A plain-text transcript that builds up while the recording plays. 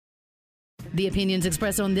The opinions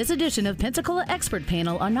expressed on this edition of Pensacola Expert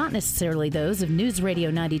Panel are not necessarily those of News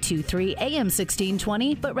Radio 92.3 AM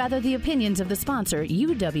 1620, but rather the opinions of the sponsor,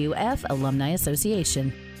 UWF Alumni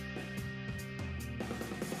Association.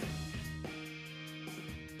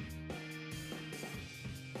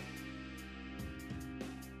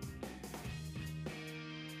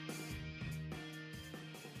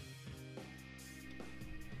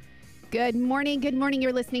 Good morning. Good morning.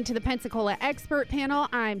 You're listening to the Pensacola Expert Panel.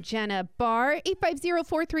 I'm Jenna Barr.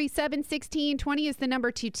 850-437-1620 is the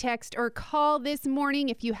number to text or call this morning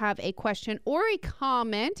if you have a question or a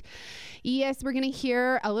comment. Yes, we're going to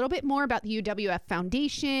hear a little bit more about the UWF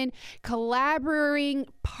Foundation, collaborating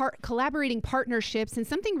partnerships, and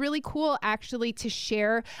something really cool actually to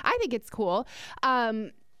share. I think it's cool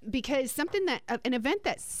because an event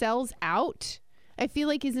that sells out, I feel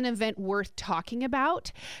like is an event worth talking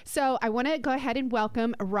about. So I want to go ahead and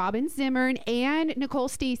welcome Robin Zimmern and Nicole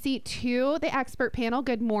Stacy to the expert panel.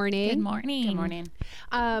 Good morning. Good morning. Good morning.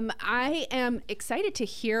 I am excited to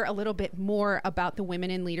hear a little bit more about the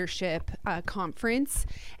Women in Leadership Conference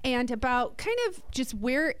and about kind of just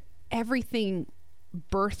where everything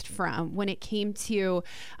birthed from when it came to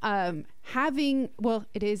it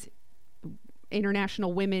is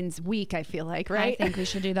International Women's Week, I feel like, right? I think we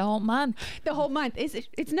should do the whole month. The whole month.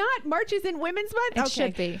 It's not? March isn't Women's Month? It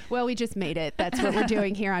should be. Well, we just made it. That's what we're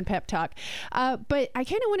doing here on Pep Talk. But I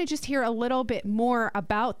kind of want to just hear a little bit more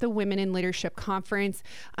about the Women in Leadership Conference,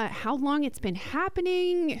 how long it's been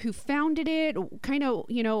happening, who founded it, kind of,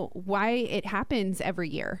 why it happens every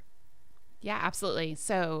year. Yeah, absolutely.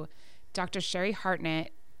 So Dr. Sherry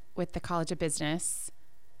Hartnett with the College of Business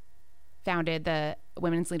founded the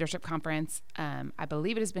Women's Leadership Conference. I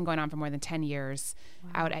believe it has been going on for more than 10 years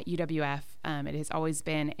out at UWF. It has always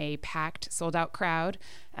been a packed, sold-out crowd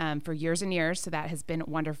for years and years, so that has been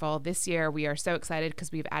wonderful. This year, we are so excited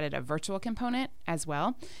because we've added a virtual component as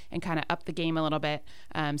well and kind of upped the game a little bit.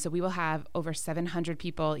 So we will have over 700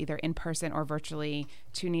 people, either in person or virtually,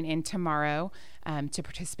 tuning in tomorrow to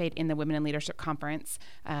participate in the Women in Leadership Conference.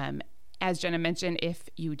 As Jenna mentioned, if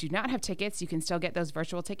you do not have tickets, you can still get those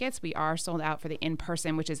virtual tickets. We are sold out for the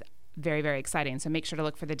in-person, which is very, very exciting. So make sure to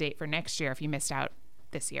look for the date for next year if you missed out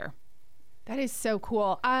this year. That is so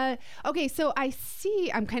cool. Okay, so I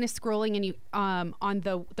see, I'm kind of scrolling and on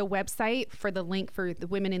the website for the link for the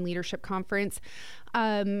Women in Leadership Conference.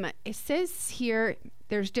 It says here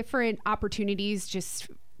there's different opportunities just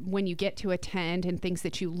when you get to attend and things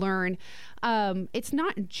that you learn. It's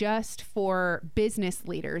not just for business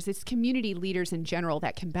leaders, it's community leaders in general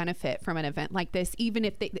that can benefit from an event like this,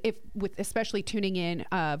 even especially tuning in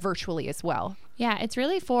virtually as well. Yeah, it's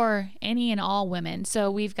really for any and all women. So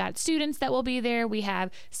we've got students that will be there. We have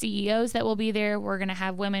CEOs that will be there. We're going to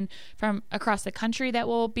have women from across the country that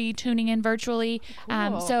will be tuning in virtually.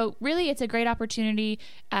 Cool. So really, it's a great opportunity,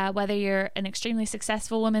 whether you're an extremely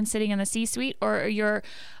successful woman sitting in the C-suite or you're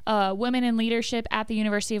women in leadership at the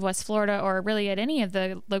University of West Florida or really at any of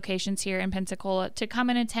the locations here in Pensacola, to come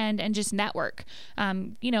and attend and just network.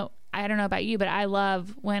 I don't know about you, but I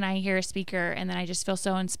love when I hear a speaker and then I just feel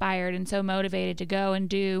so inspired and so motivated to go and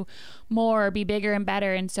do more, be bigger and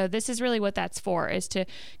better. And so this is really what that's for, is to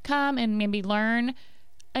come and maybe learn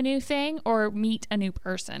a new thing or meet a new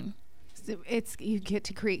person. So you get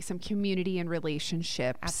to create some community and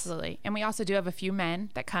relationships. Absolutely. And we also do have a few men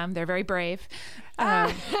that come. They're very brave.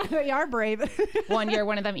 They are brave. One year,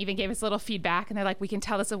 one of them even gave us a little feedback, and they're like, we can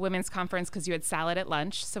tell this is a women's conference because you had salad at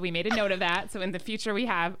lunch. So we made a note of that. So in the future, we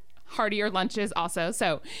have heartier lunches also.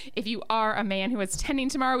 So if you are a man who is attending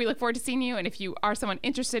tomorrow, we look forward to seeing you. And if you are someone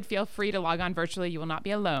interested, feel free to log on virtually. You will not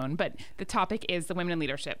be alone. But the topic is the women in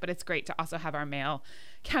leadership. But it's great to also have our male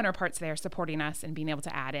counterparts there supporting us and being able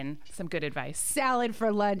to add in some good advice. Salad for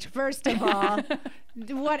lunch, first of all.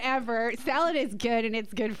 Whatever. Salad is good and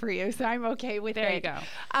it's good for you. So I'm okay with it. There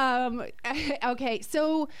you go. Okay.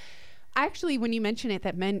 So actually, when you mention it,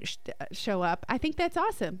 that men show up, I think that's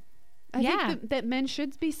awesome. I think that men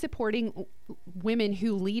should be supporting women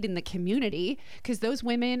who lead in the community, because those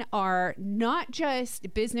women are not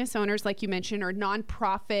just business owners, like you mentioned, or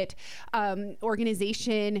nonprofit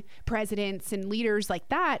organization presidents and leaders like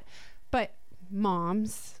that, but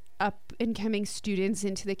moms, up and coming students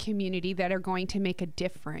into the community that are going to make a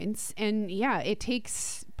difference. And yeah, it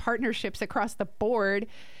takes partnerships across the board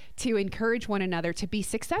to encourage one another to be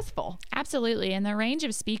successful. Absolutely. And the range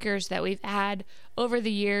of speakers that we've had over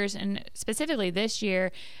the years, and specifically this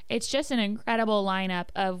year, it's just an incredible lineup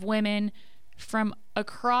of women from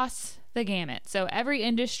across the gamut. So every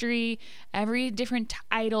industry, every different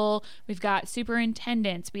title. We've got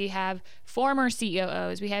superintendents, we have former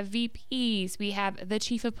COOs, we have VPs, we have the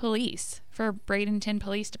chief of police, for Bradenton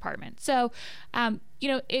Police Department. So,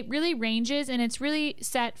 it really ranges, and it's really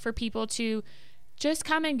set for people to just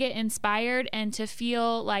come and get inspired and to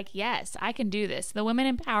feel like, yes, I can do this. The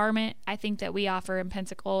women empowerment I think that we offer in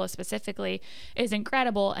Pensacola specifically is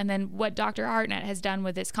incredible. And then what Dr. Hartnett has done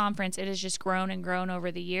with this conference, it has just grown and grown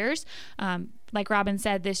over the years. Like Robin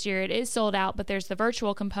said, this year it is sold out, but there's the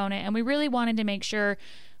virtual component. And we really wanted to make sure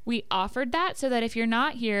we offered that so that if you're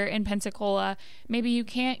not here in Pensacola, maybe you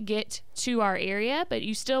can't get to our area, but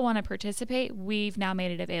you still want to participate, we've now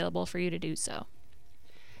made it available for you to do so.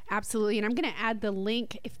 Absolutely. And I'm going to add the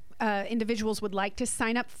link if individuals would like to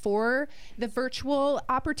sign up for the virtual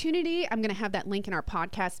opportunity. I'm going to have that link in our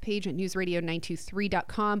podcast page at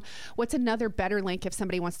newsradio923.com. What's another better link if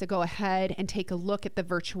somebody wants to go ahead and take a look at the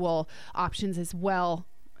virtual options as well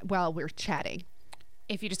while we're chatting?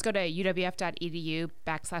 If you just go to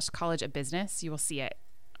uwf.edu/College of Business, you will see it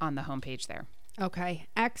on the homepage there. Okay,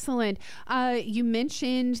 excellent. You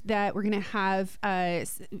mentioned that we're going to have,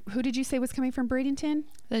 who did you say was coming from Bradenton?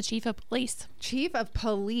 The chief of police. Chief of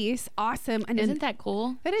police. Awesome. And isn't that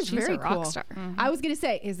cool? That is She's very a rock cool. Star. Mm-hmm. I was going to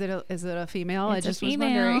say, is it a female? It's I just a was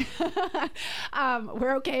female. wondering.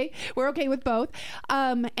 We're okay. We're okay with both.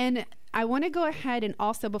 And I want to go ahead and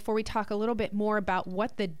also, before we talk a little bit more about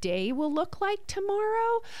what the day will look like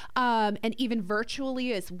tomorrow, and even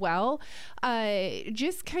virtually as well,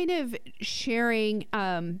 just kind of sharing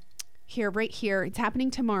right here. It's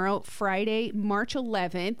happening tomorrow, Friday, March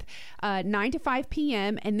 11th, 9 to 5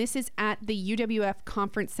 p.m. And this is at the UWF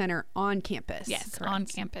Conference Center on campus. Yes, correct? On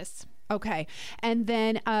campus. Okay. And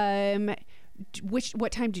then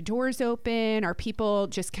what time do doors open? Are people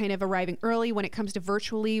just kind of arriving early when it comes to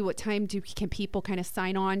virtually? What time can people kind of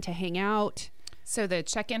sign on to hang out? So the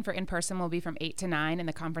check-in for in-person will be from 8 to 9, and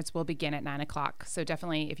the conference will begin at 9 o'clock. So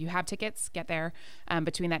definitely, if you have tickets, get there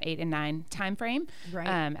between that 8 and 9 time frame.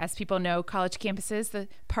 Right. As people know, college campuses, the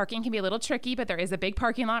parking can be a little tricky, but there is a big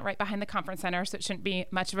parking lot right behind the conference center, so it shouldn't be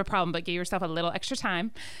much of a problem, but give yourself a little extra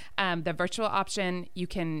time. The virtual option, you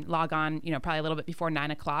can log on, probably a little bit before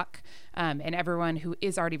 9 o'clock, and everyone who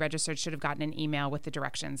is already registered should have gotten an email with the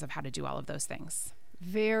directions of how to do all of those things.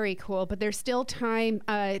 Very cool. But there's still time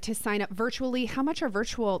to sign up virtually. How much are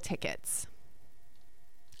virtual tickets?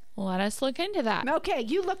 Let us look into that. Okay,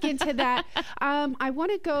 you look into that. I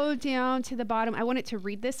want to go down to the bottom. I wanted to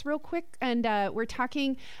read this real quick. And we're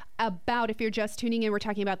talking about, if you're just tuning in, we're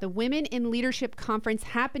talking about the Women in Leadership Conference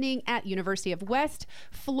happening at University of West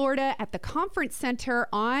Florida at the Conference Center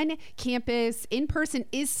on campus. In person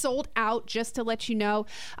is sold out, just to let you know.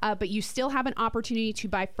 But you still have an opportunity to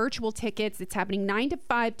buy virtual tickets. It's happening 9 to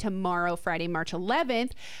 5 tomorrow, Friday, March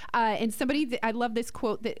 11th. And I love this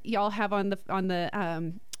quote that y'all have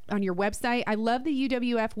on your website. I love the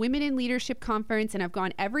UWF Women in Leadership Conference, and I've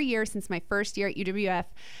gone every year since my first year at UWF.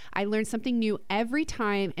 I learn something new every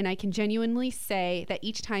time, and I can genuinely say that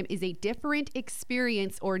each time is a different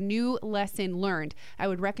experience or new lesson learned. I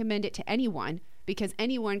would recommend it to anyone because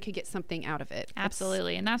anyone could get something out of it.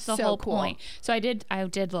 Absolutely. And that's the so whole cool. point. So I did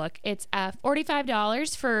look. It's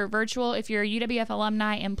 $45 for virtual if you're a UWF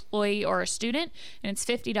alumni, employee, or a student, and it's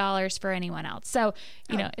 $50 for anyone else. So,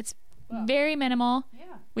 it's very minimal. Yeah.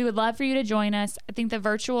 We would love for you to join us. I think the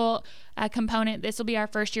virtual component, this will be our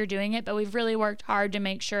first year doing it, but we've really worked hard to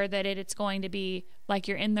make sure that it's going to be like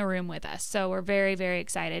you're in the room with us. So we're very, very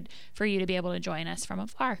excited for you to be able to join us from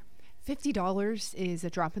afar. $50 is a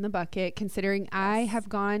drop in the bucket, considering I have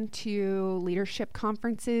gone to leadership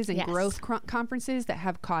conferences and growth conferences that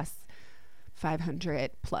have cost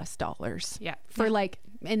 $500+ Yeah. for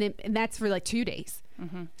and that's for 2 days.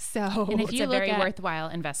 Mm-hmm. So and if it's you a look very at, worthwhile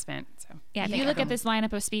investment. So if you look at this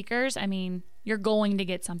lineup of speakers, I mean, you're going to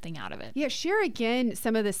get something out of it. Yeah, share again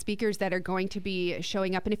some of the speakers that are going to be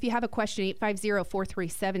showing up. And if you have a question,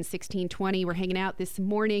 850-437-1620. We're hanging out this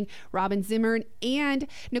morning. Robin Zimmer and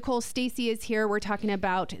Nicole Stacy is here. We're talking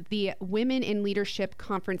about the Women in Leadership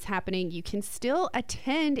Conference happening. You can still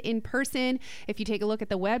attend in person. If you take a look at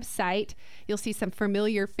the website, you'll see some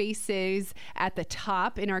familiar faces at the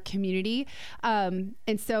top in our community. And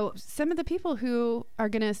so some of the people who are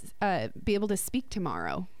going to be able to speak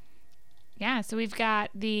tomorrow. Yeah, so we've got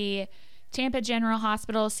the Tampa General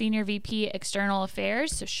Hospital Senior VP External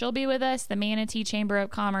Affairs. So she'll be with us. The Manatee Chamber of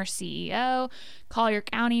Commerce CEO, Collier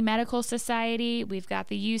County Medical Society. We've got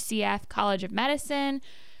the UCF College of Medicine.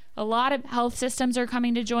 A lot of health systems are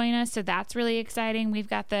coming to join us, so that's really exciting. We've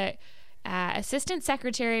got the Assistant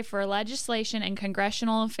Secretary for Legislation and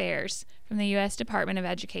Congressional Affairs from the U.S. Department of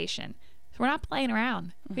Education. So we're not playing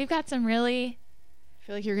around. We've got some really... I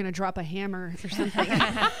feel like you're going to drop a hammer or something.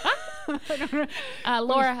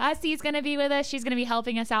 Laura Hussey is going to be with us. She's going to be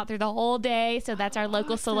helping us out through the whole day. So that's our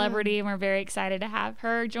local celebrity, and we're very excited to have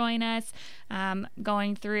her join us.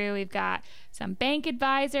 Going through, we've got some bank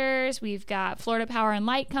advisors. We've got Florida Power and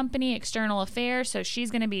Light Company, External Affairs. So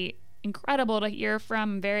she's going to be incredible to hear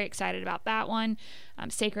from. I'm very excited about that one.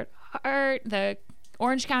 Sacred Heart, the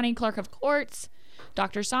Orange County Clerk of Courts.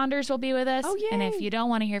 Dr. Saunders will be with us. Oh, yay. And if you don't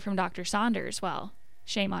want to hear from Dr. Saunders, well,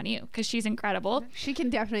 shame on you, because she's incredible. She can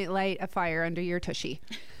definitely light a fire under your tushy.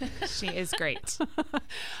 She is great.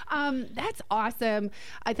 That's awesome.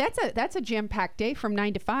 That's a jam-packed day from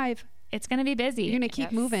 9 to 5. It's going to be busy. You're going to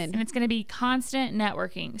keep moving. And it's going to be constant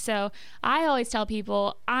networking. So I always tell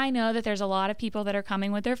people, I know that there's a lot of people that are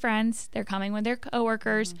coming with their friends. They're coming with their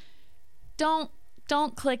coworkers. Don't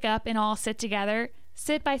click up and all sit together.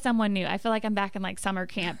 Sit by someone new. I feel like I'm back in like summer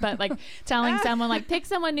camp, but like telling someone like pick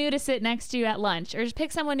someone new to sit next to you at lunch, or just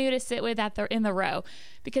pick someone new to sit with in the row,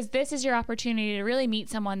 because this is your opportunity to really meet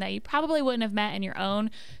someone that you probably wouldn't have met in your own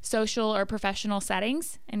social or professional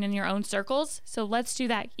settings and in your own circles. So let's do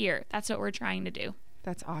that here. That's what we're trying to do.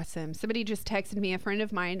 That's awesome. Somebody just texted me, a friend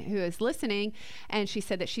of mine who is listening, and she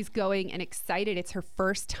said that she's going and excited. It's her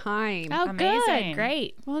first time. Oh, amazing. Good.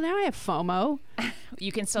 Great. Well, now I have FOMO.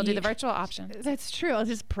 You can still do the virtual option. That's true. I'll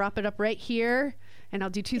just prop it up right here, and I'll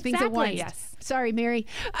do two things at once. Yes. Sorry, Mary.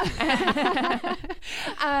 Hey,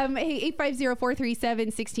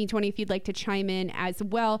 850-437-1620 if you'd like to chime in as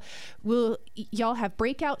well. Will y'all have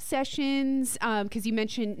breakout sessions? Because you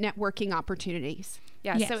mentioned networking opportunities.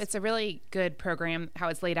 Yeah, Yes. so it's a really good program, how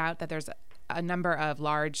it's laid out, that there's a number of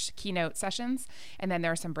large keynote sessions, and then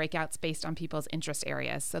there are some breakouts based on people's interest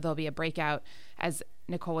areas. So there'll be a breakout, as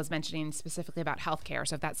Nicole was mentioning, specifically about healthcare,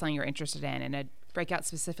 so if that's something you're interested in, and a breakout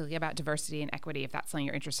specifically about diversity and equity, if that's something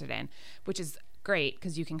you're interested in, which is great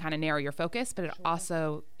because you can kind of narrow your focus, but it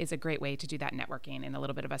also is a great way to do that networking in a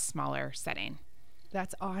little bit of a smaller setting.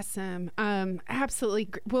 That's awesome. Absolutely.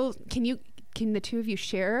 Well, can the two of you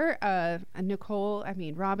share, Nicole,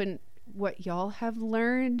 Robin, what y'all have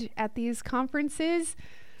learned at these conferences?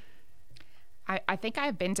 I think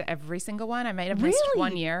I've been to every single one. I might have missed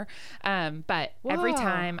one year. But every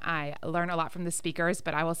time I learn a lot from the speakers.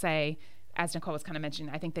 But I will say, as Nicole was kind of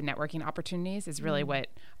mentioning, I think the networking opportunities is really what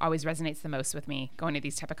always resonates the most with me going to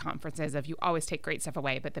these type of conferences. Of you always take great stuff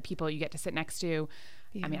away, but the people you get to sit next to,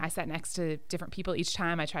 I sat next to different people each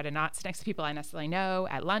time. I try to not sit next to people I necessarily know.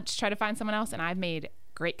 At lunch, try to find someone else, and I've made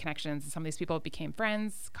great connections. Some of these people became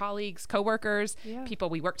friends, colleagues, coworkers, people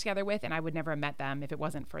we worked together with, and I would never have met them if it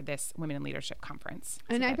wasn't for this Women in Leadership conference.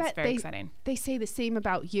 And I bet very exciting. They say the same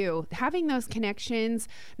about you. Having those connections,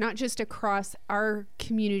 not just across our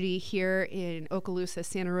community here in Okaloosa,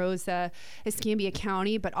 Santa Rosa, Escambia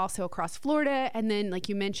County, but also across Florida. And then, like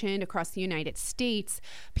you mentioned, across the United States.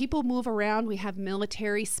 People move around. We have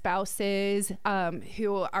military spouses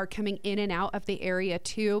who are coming in and out of the area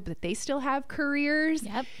too, but they still have careers.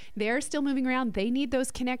 Yep. They're still moving around. They need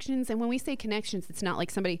those connections. And when we say connections, it's not like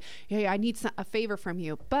somebody, hey, I need a favor from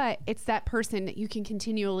you, but it's that person that you can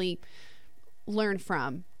continually learn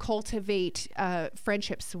from, cultivate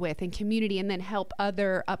friendships with and community, and then help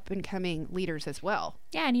other up and coming leaders as well.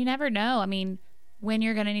 Yeah. And you never know. When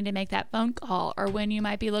you're going to need to make that phone call, or when you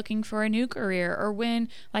might be looking for a new career, or when,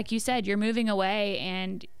 like you said, you're moving away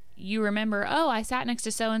and you remember, oh, I sat next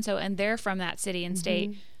to so-and-so and they're from that city and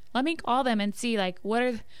state. Let me call them and see like what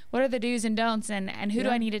are the do's and don'ts, and who do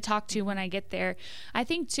I need to talk to when I get there. I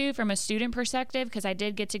think too, from a student perspective, because I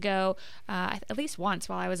did get to go at least once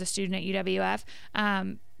while I was a student at UWF,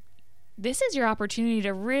 this is your opportunity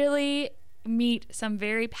to really meet some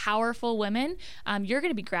very powerful women. You're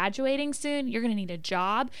going to be graduating soon. You're going to need a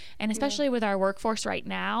job, and especially with our workforce right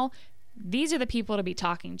now, these are the people to be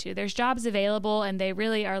talking to. There's jobs available, and they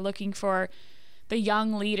really are looking for the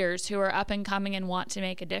young leaders who are up and coming and want to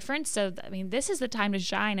make a difference. So, this is the time to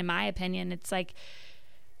shine, in my opinion. It's like,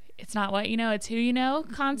 it's not what you know, it's who you know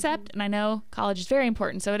concept. And I know college is very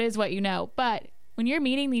important, so it is what you know. But when you're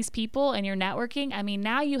meeting these people and you're networking,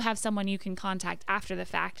 now you have someone you can contact after the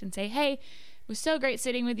fact and say, hey, it was so great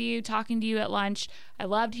sitting with you, talking to you at lunch. I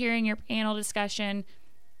loved hearing your panel discussion.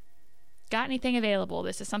 Got anything available?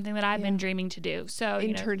 This is something that I've been dreaming to do. So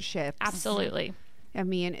internships. Absolutely.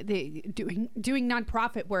 Doing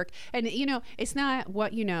nonprofit work, and it's not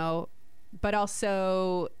what you know, but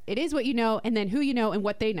also it is what you know, and then who you know and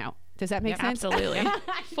what they know. Does that make sense? Absolutely.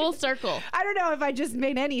 Full circle. I don't know if I just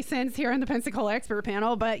made any sense here on the Pensacola Expert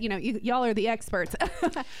Panel, but y'all are the experts.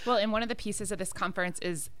 Well, and one of the pieces of this conference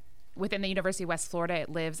is within the University of West Florida, it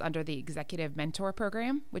lives under the Executive Mentor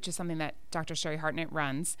Program, which is something that Dr. Sherry Hartnett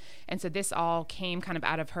runs. And so this all came kind of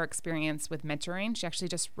out of her experience with mentoring. She actually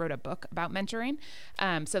just wrote a book about mentoring.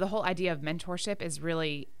 So the whole idea of mentorship is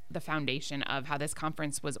really the foundation of how this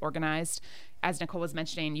conference was organized. As Nicole was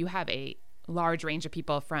mentioning, you have a large range of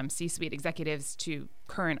people from C-suite executives to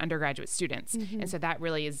current undergraduate students. And so that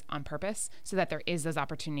really is on purpose, so that there is those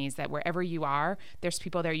opportunities that wherever you are, there's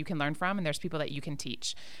people there you can learn from and there's people that you can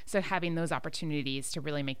teach. So having those opportunities to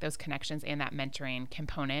really make those connections and that mentoring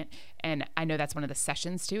component. And I know that's one of the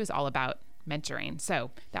sessions too, is all about mentoring.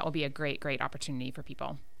 So that will be a great opportunity for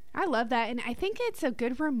people. I love that. And I think it's a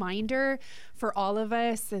good reminder for all of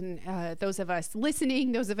us and those of us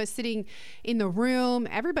listening, those of us sitting in the room,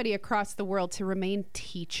 everybody across the world, to remain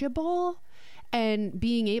teachable and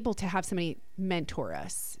being able to have somebody mentor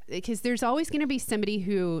us, because there's always going to be somebody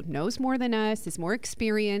who knows more than us, is more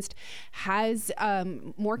experienced, has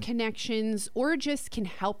more connections, or just can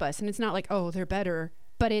help us. And it's not like, oh, they're better,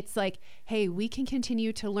 but it's like, hey, we can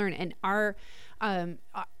continue to learn, and our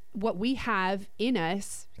what we have in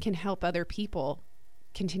us can help other people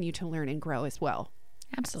continue to learn and grow as well.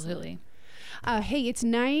 Absolutely. Hey, it's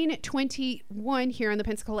 9:21 here on the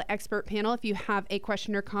Pensacola Expert Panel. If you have a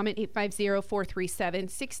question or comment,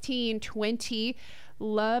 850-437-1620.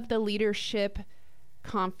 Love the leadership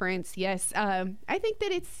conference. Yes, I think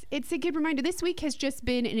that it's a good reminder. This week has just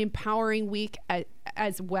been an empowering week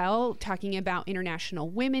as well, talking about International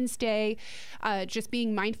Women's Day, just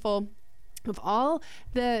being mindful of all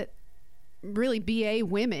the really BA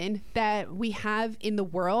women that we have in the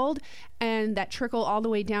world and that trickle all the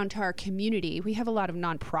way down to our community. We have a lot of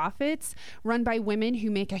nonprofits run by women who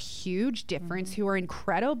make a huge difference, who are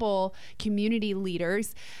incredible community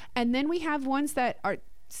leaders. And then we have ones that are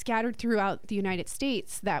scattered throughout the United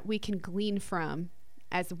States that we can glean from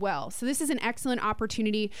as well. So this is an excellent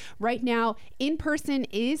opportunity. Right now, in person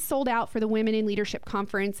is sold out for the Women in Leadership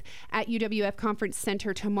Conference at UWF Conference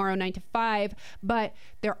Center tomorrow 9 to 5, but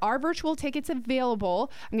there are virtual tickets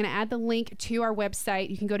available. I'm going to add the link to our website.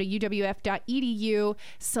 You can go to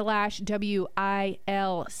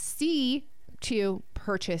uwf.edu/WILC to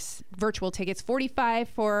purchase virtual tickets. $45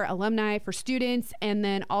 for alumni, for students, and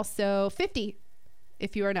then also $50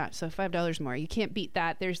 if you are not. So $5 more. You can't beat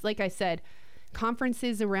that. There's, like I said,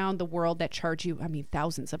 conferences around the world that charge you,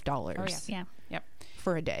 thousands of dollars. Oh, yes. Yeah. Yep.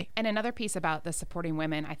 For a day. And another piece about the supporting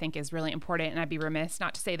women, I think, is really important. And I'd be remiss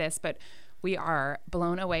not to say this, but we are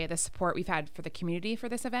blown away at the support we've had for the community for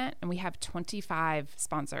this event. And we have 25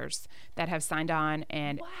 sponsors that have signed on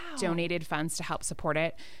and donated funds to help support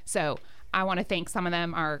it. So I want to thank some of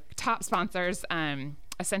them, our top sponsors,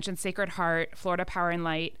 Ascension Sacred Heart, Florida Power and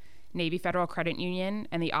Light, Navy Federal Credit Union,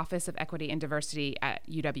 and the Office of Equity and Diversity at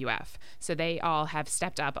UWF. So they all have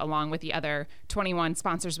stepped up along with the other 21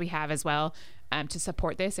 sponsors we have as well to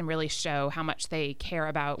support this and really show how much they care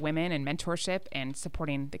about women and mentorship and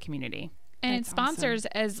supporting the community. And it sponsors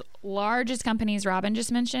as large as companies Robin just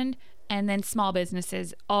mentioned, and then small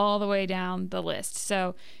businesses all the way down the list.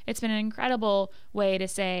 So it's been an incredible way to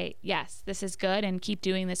say, yes, this is good, and keep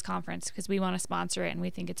doing this conference because we want to sponsor it and we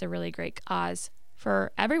think it's a really great cause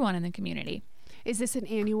for everyone in the community. Is this an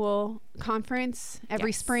annual conference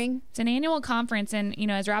every spring? It's an annual conference. And,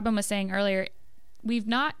 as Robin was saying earlier, we've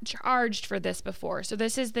not charged for this before. So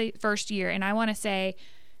this is the first year. And I want to say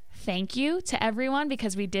thank you to everyone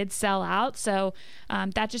because we did sell out. So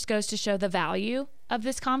that just goes to show the value of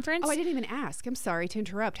this conference. Oh, I didn't even ask. I'm sorry to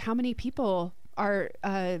interrupt. How many people are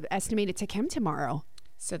estimated to come tomorrow?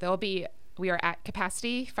 So we are at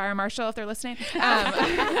capacity, Fire Marshal, if they're listening.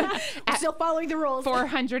 Still following the rules.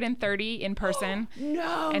 430 in person.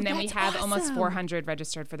 No, and then we have awesome. almost 400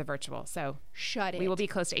 registered for the virtual. So we will be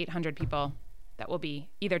close to 800 people that will be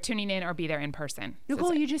either tuning in or be there in person.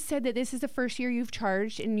 Nicole, you just said that this is the first year you've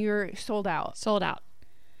charged and you're sold out. Sold out.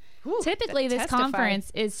 Ooh, typically, this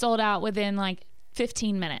conference is sold out within like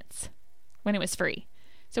 15 minutes when it was free.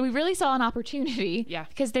 So we really saw an opportunity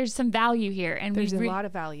because there's some value here. And there's a lot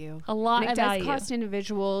of value. A lot of value. It does cost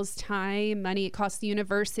individuals time, money. It costs the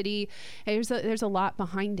university. There's a lot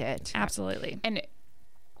behind it. Absolutely. And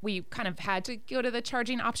we kind of had to go to the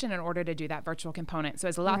charging option in order to do that virtual component. So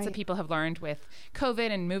as lots of people have learned with COVID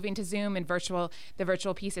and moving to Zoom and virtual, the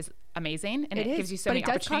virtual piece is amazing and it gives you so many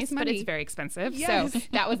opportunities, but it's very expensive. Yes. So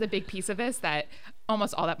that was a big piece of this, that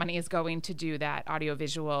almost all that money is going to do that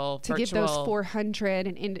audiovisual, to virtual. Give those 400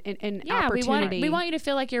 and opportunity. We want you to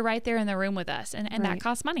feel like you're right there in the room with us, and that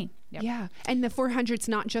costs money. Yep. Yeah, and the 400's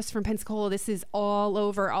not just from Pensacola. This is all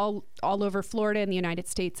over Florida and the United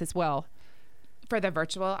States as well. For the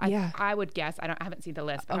virtual, I would guess, I haven't seen the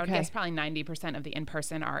list, but I would guess probably 90% of the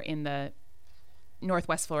in-person are in the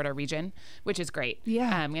Northwest Florida region, which is great.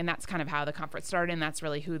 Yeah. And that's kind of how the conference started, and that's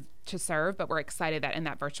really who to serve. But we're excited that in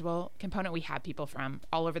that virtual component, we have people from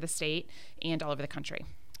all over the state and all over the country.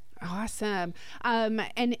 Awesome.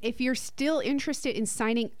 And if you're still interested in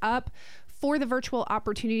signing up for the virtual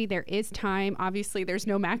opportunity, there is time. Obviously, there's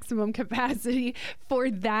no maximum capacity for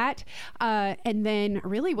that. And then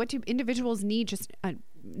really, what do individuals need? Just a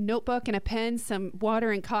notebook and a pen, some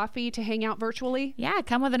water and coffee to hang out virtually? Yeah,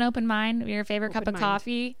 come with an open mind, your favorite cup of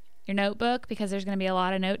coffee, your notebook, because there's going to be a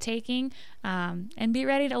lot of note taking, and be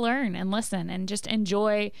ready to learn and listen and just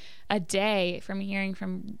enjoy a day from hearing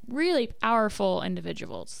from really powerful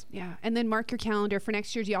individuals. Yeah. And then mark your calendar for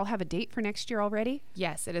next year. Do y'all have a date for next year already?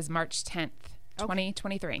 Yes, it is March 10th,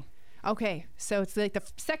 2023. Okay, so it's like the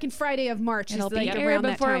second Friday of March. It'll be like here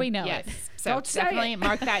before we know it. So definitely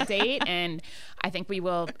mark that date, and I think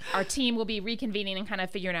our team will be reconvening and kind of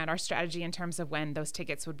figuring out our strategy in terms of when those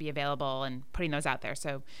tickets would be available and putting those out there.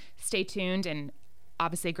 So stay tuned, and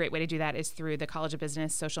obviously a great way to do that is through the College of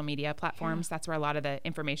Business social media platforms. That's where a lot of the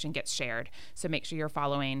information gets shared. So make sure you're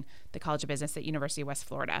following the College of Business at University of West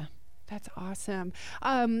Florida. That's awesome.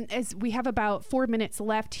 As we have about 4 minutes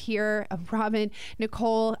left here, Robin,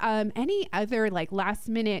 Nicole, any other like last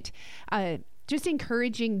minute, just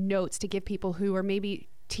encouraging notes to give people who are maybe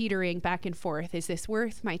teetering back and forth? Is this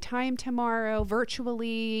worth my time tomorrow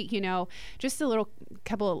virtually? Just a little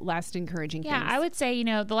couple of last encouraging things. Yeah, I would say,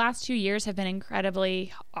 the last 2 years have been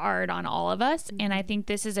incredibly hard on all of us. And I think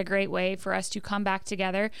this is a great way for us to come back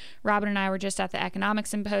together. Robin and I were just at the Economic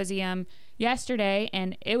Symposium yesterday,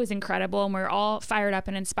 and it was incredible. And we're all fired up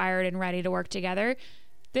and inspired and ready to work together.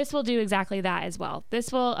 This will do exactly that as well.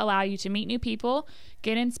 This will allow you to meet new people,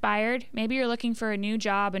 get inspired. Maybe you're looking for a new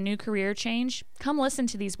job, a new career change. Come listen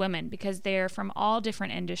to these women because they're from all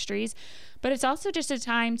different industries. But it's also just a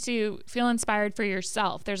time to feel inspired for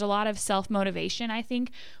yourself. There's a lot of self-motivation, I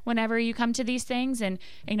think, whenever you come to these things. And,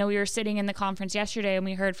 we were sitting in the conference yesterday and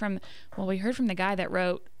we heard from the guy that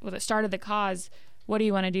started the cause, "What do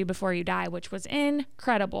you want to do before you die?" which was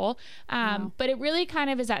incredible. Wow. But it really kind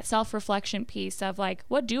of is that self-reflection piece of like,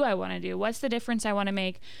 what do I want to do? What's the difference I want to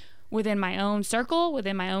make within my own circle,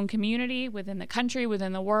 within my own community, within the country,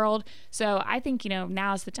 within the world? So I think,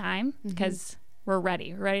 now's the time because we're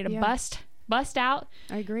ready. We're ready to bust out.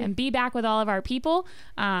 I agree. And be back with all of our people.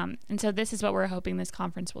 And so this is what we're hoping this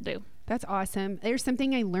conference will do. That's awesome. There's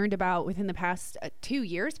something I learned about within the past 2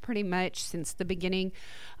 years, pretty much since the beginning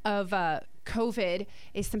of COVID,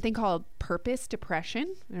 is something called purpose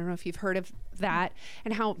depression. I don't know if you've heard of that,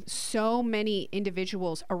 and how so many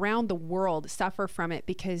individuals around the world suffer from it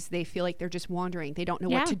because they feel like they're just wandering. They don't know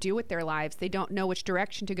what to do with their lives. They don't know which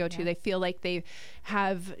direction to go to. They feel like they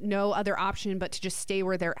have no other option but to just stay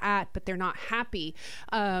where they're at, but they're not happy.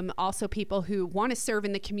 Also people who want to serve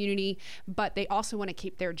in the community, but they also want to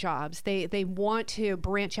keep their jobs. They want to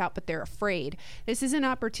branch out, but they're afraid. This is an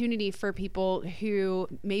opportunity for people who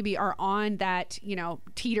maybe are on that,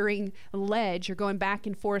 teetering ledge or going back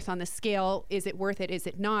and forth on the scale. Is it worth it? Is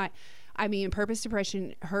it not? I mean, purpose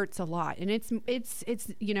depression hurts a lot, and it's not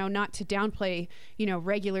to downplay,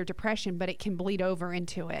 regular depression, but it can bleed over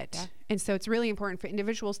into it. Yeah. And so it's really important for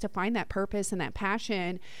individuals to find that purpose and that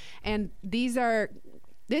passion. And this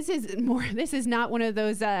is not one of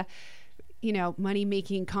those,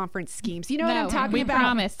 money-making conference schemes. You know what I'm talking about?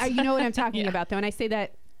 Promise. You know what I'm talking about, though. And I say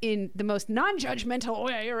that in the most non-judgmental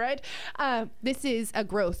way, right? This is a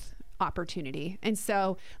growth opportunity. And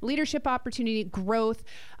so leadership opportunity, growth,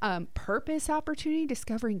 purpose opportunity,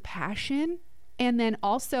 discovering passion. And then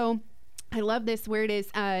also, I love this where it is,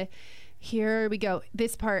 here we go.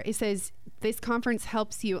 This part, it says, this conference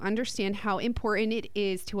helps you understand how important it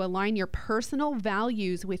is to align your personal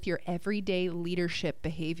values with your everyday leadership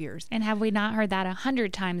behaviors. And have we not heard that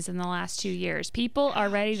 100 times in the last 2 years? People are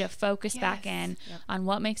ready to focus back in on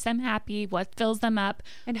what makes them happy, what fills them up.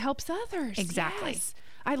 And helps others. Exactly. Yes.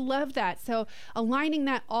 I love that. So aligning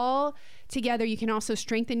that all together, you can also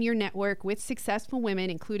strengthen your network with successful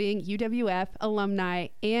women, including UWF alumni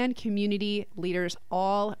and community leaders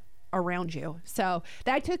all around you. So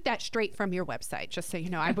I took that straight from your website, just so you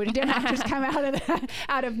know. I didn't have to just come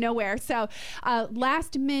out of nowhere. So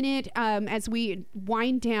last minute, as we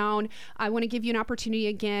wind down, I want to give you an opportunity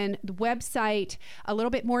again, the website, a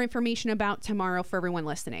little bit more information about tomorrow for everyone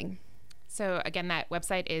listening. So again, that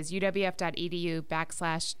website is uwf.edu/WILC,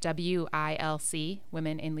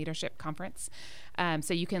 Women in Leadership Conference.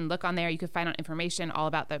 So you can look on there. You can find out information all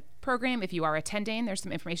about the program. If you are attending, there's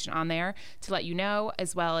some information on there to let you know,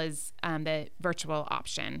 as well as the virtual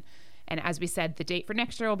option. And as we said, the date for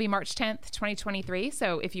next year will be March 10th, 2023.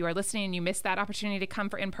 So if you are listening and you missed that opportunity to come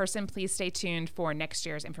for in-person, please stay tuned for next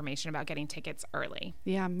year's information about getting tickets early.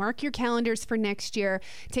 Yeah, mark your calendars for next year.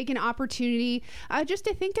 Take an opportunity just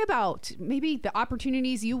to think about maybe the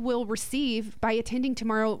opportunities you will receive by attending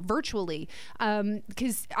tomorrow virtually.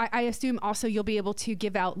 Because I assume also you'll be able to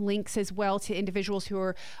give out links as well to individuals who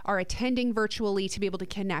are attending virtually to be able to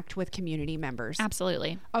connect with community members.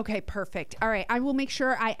 Absolutely. Okay, perfect. All right. I will make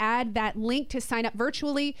sure I add that link to sign up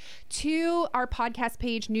virtually to our podcast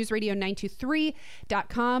page,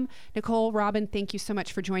 newsradio923.com. Nicole, Robin, thank you so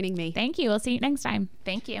much for joining me. Thank you. We'll see you next time.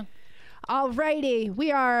 Thank you. All righty.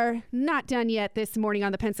 We are not done yet this morning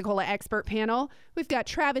on the Pensacola Expert Panel. We've got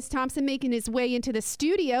Travis Thompson making his way into the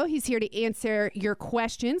studio. He's here to answer your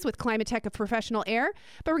questions with Climate Tech of Professional Air.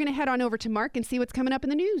 But we're going to head on over to Mark and see what's coming up in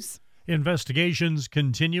the news. Investigations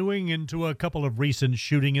continuing into a couple of recent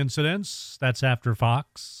shooting incidents. That's after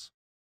Fox.